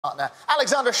Partner,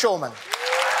 Alexandra Schauman.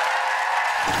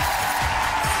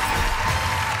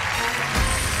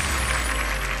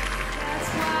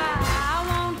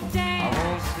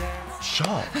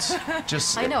 Shocked.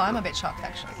 Just. I know, I'm a bit shocked,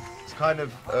 actually. It's kind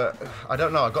of, I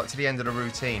don't know, I got to the end of the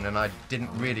routine and I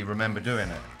didn't really remember doing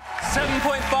it.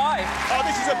 7.5. Oh,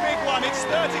 this is a big one. It's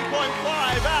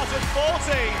 30.5 out of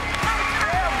 40.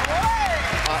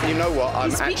 You know what?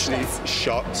 I'm actually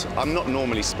shocked. I'm not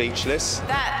normally speechless.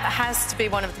 That has to be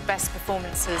one of the best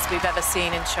performances we've ever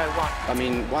seen in Show 1. I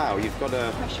mean, wow, you've got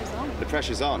a... The pressure's on. The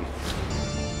pressure's on.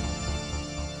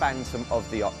 Phantom of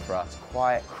the Opera. It's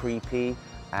quite creepy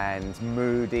and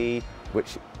moody,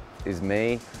 which is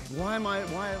me. Why am I...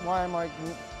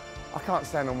 I can't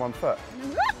stand on one foot.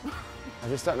 I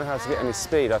just don't know how to get any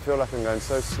speed. I feel like I'm going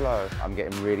so slow. I'm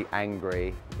getting really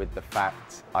angry with the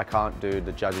fact I can't do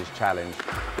the judges' challenge.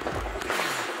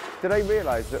 Do they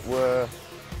realise that we're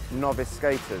novice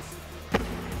skaters?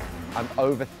 I'm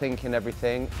overthinking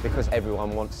everything because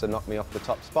everyone wants to knock me off the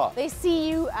top spot. They see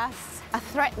you as a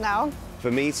threat now.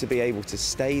 For me to be able to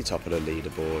stay top of the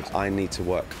leaderboard, I need to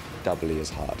work doubly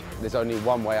as hard. There's only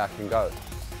one way I can go.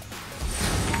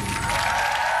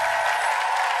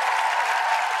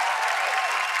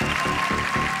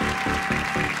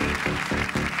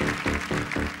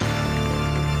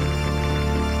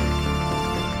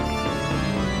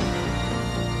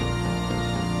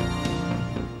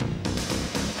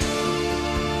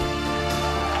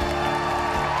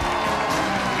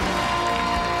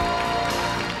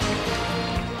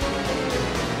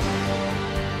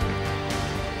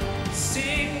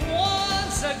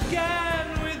 Again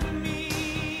with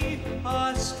me,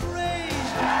 a strange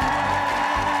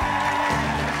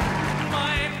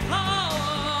my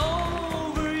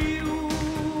power over you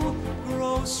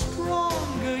grows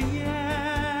stronger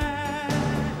yet,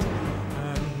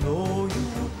 and though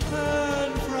you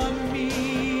turn from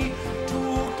me to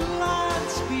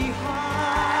glance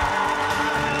behind,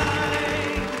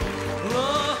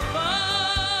 the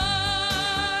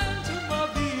phantom of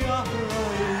the opera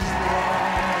is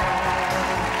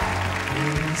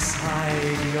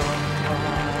inside your mind.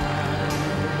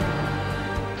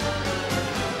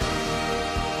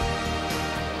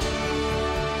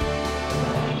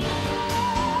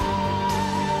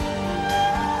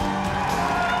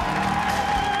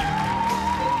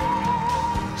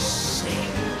 Sing,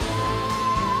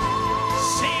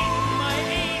 sing, my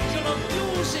angel of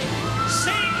music,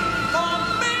 sing for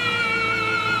me.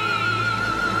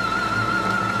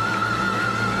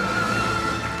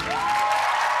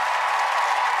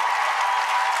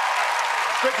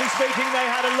 Strictly speaking, they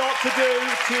had a lot to do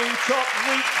to top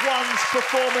week one's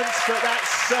performance, but that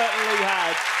certainly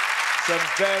had some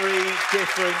very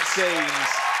different scenes.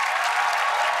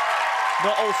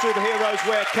 Not all superheroes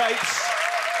wear capes,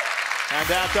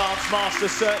 and our dance master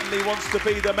certainly wants to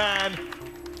be the man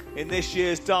in this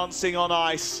year's Dancing on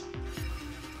Ice.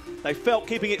 They felt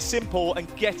keeping it simple and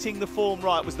getting the form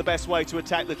right was the best way to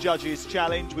attack the judges'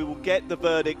 challenge. We will get the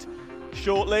verdict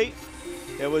shortly.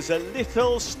 There was a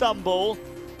little stumble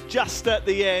just at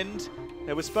the end.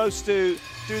 They were supposed to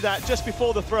do that just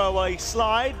before the throwaway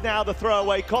slide. Now the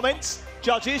throwaway comments.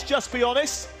 Judges, just be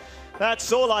honest.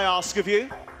 That's all I ask of you.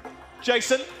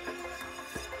 Jason?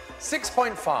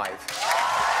 6.5.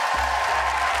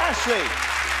 Ashley?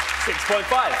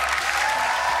 6.5.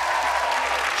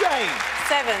 Jane?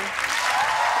 7.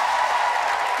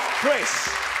 Chris?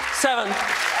 7.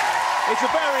 It's a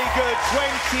very good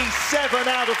 27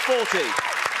 out of 40.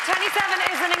 27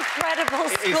 is an incredible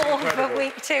score for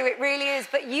week 2. It really is.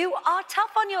 But you are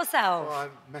tough on yourself. Oh, I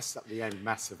messed up the end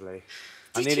massively.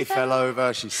 I nearly fell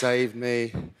over. She saved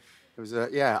me. It was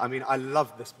yeah, I mean, I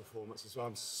loved this performance as well.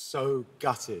 I'm so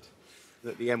gutted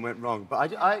that the end went wrong. But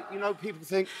you know, people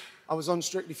think I was on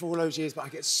Strictly for all those years, but I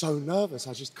get so nervous.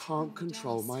 I just can't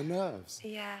control my nerves.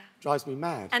 Yeah. Drives me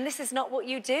mad. And this is not what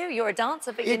you do. You're a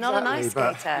dancer, but you're not an ice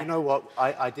skater. But you know what?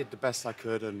 I did the best I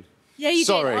could, and Yeah, you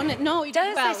sorry. did. On it. No, you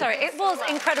Don't say sorry. It was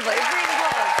incredible. It really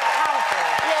was powerful.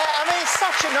 Yeah, I mean, it's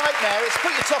such a nightmare. It's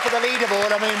put you top of the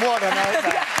leaderboard. I mean, what a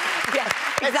nightmare. Yeah,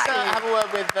 Let's exactly. have a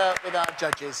word with our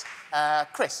judges.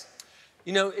 Chris?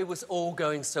 You know, it was all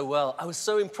going so well. I was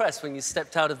so impressed when you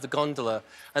stepped out of the gondola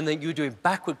and then you were doing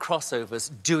backward crossovers,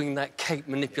 doing that cape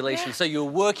manipulation. Yeah. So you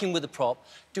were working with the prop,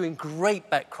 doing great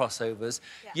back crossovers.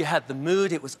 Yeah. You had the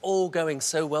mood, it was all going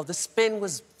so well. The spin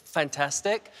was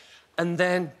fantastic. And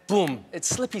then, boom, it's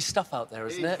slippy stuff out there,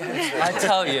 isn't it? I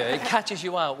tell you, it catches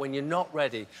you out when you're not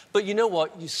ready. But you know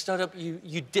what? You stood up,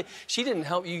 you did... She didn't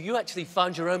help you. You actually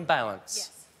found your own balance.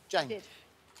 Yes. Jane?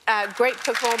 Great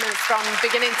performance from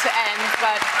beginning to end,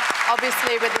 but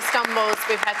Obviously, with the stumbles,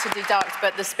 we've had to deduct,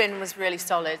 but the spin was really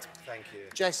solid. Thank you.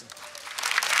 Jason.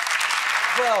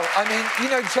 Well, I mean, you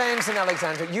know, James and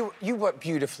Alexandra, you work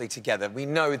beautifully together. We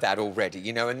know that already,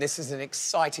 you know, and this is an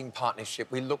exciting partnership.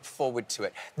 We look forward to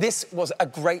it. This was a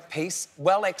great piece,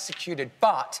 well executed,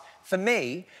 but for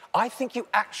me, I think you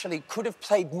actually could have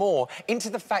played more into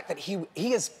the fact that he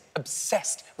is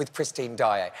obsessed with Christine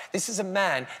Daae. This is a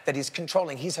man that is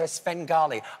controlling. He's her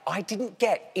Svengali. I didn't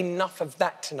get enough of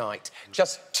that tonight.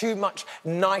 Just too much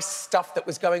nice stuff that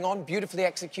was going on, beautifully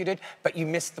executed, but you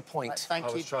missed the point. Thank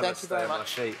you. I was trying Thank to you stay very on my much.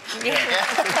 sheet.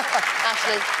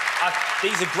 Ashley.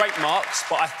 These are great marks,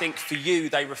 but I think for you,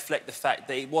 they reflect the fact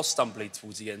that it was stumbling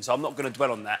towards the end, so I'm not going to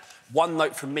dwell on that. One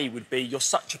note from me would be you're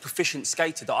such a proficient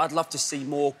skater that I'd love to see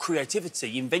more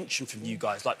creativity, invention from you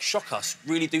guys, like shock us,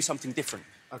 really do something different.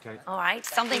 OK. All right,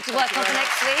 something to work on for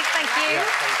next week. Thank you. Yeah,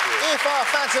 thank you. If our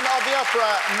Phantom of the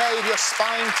Opera made your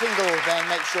spine tingle, then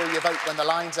make sure you vote when the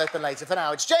lines open later. For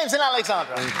now, it's James and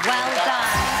Alexandra. Well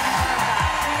done.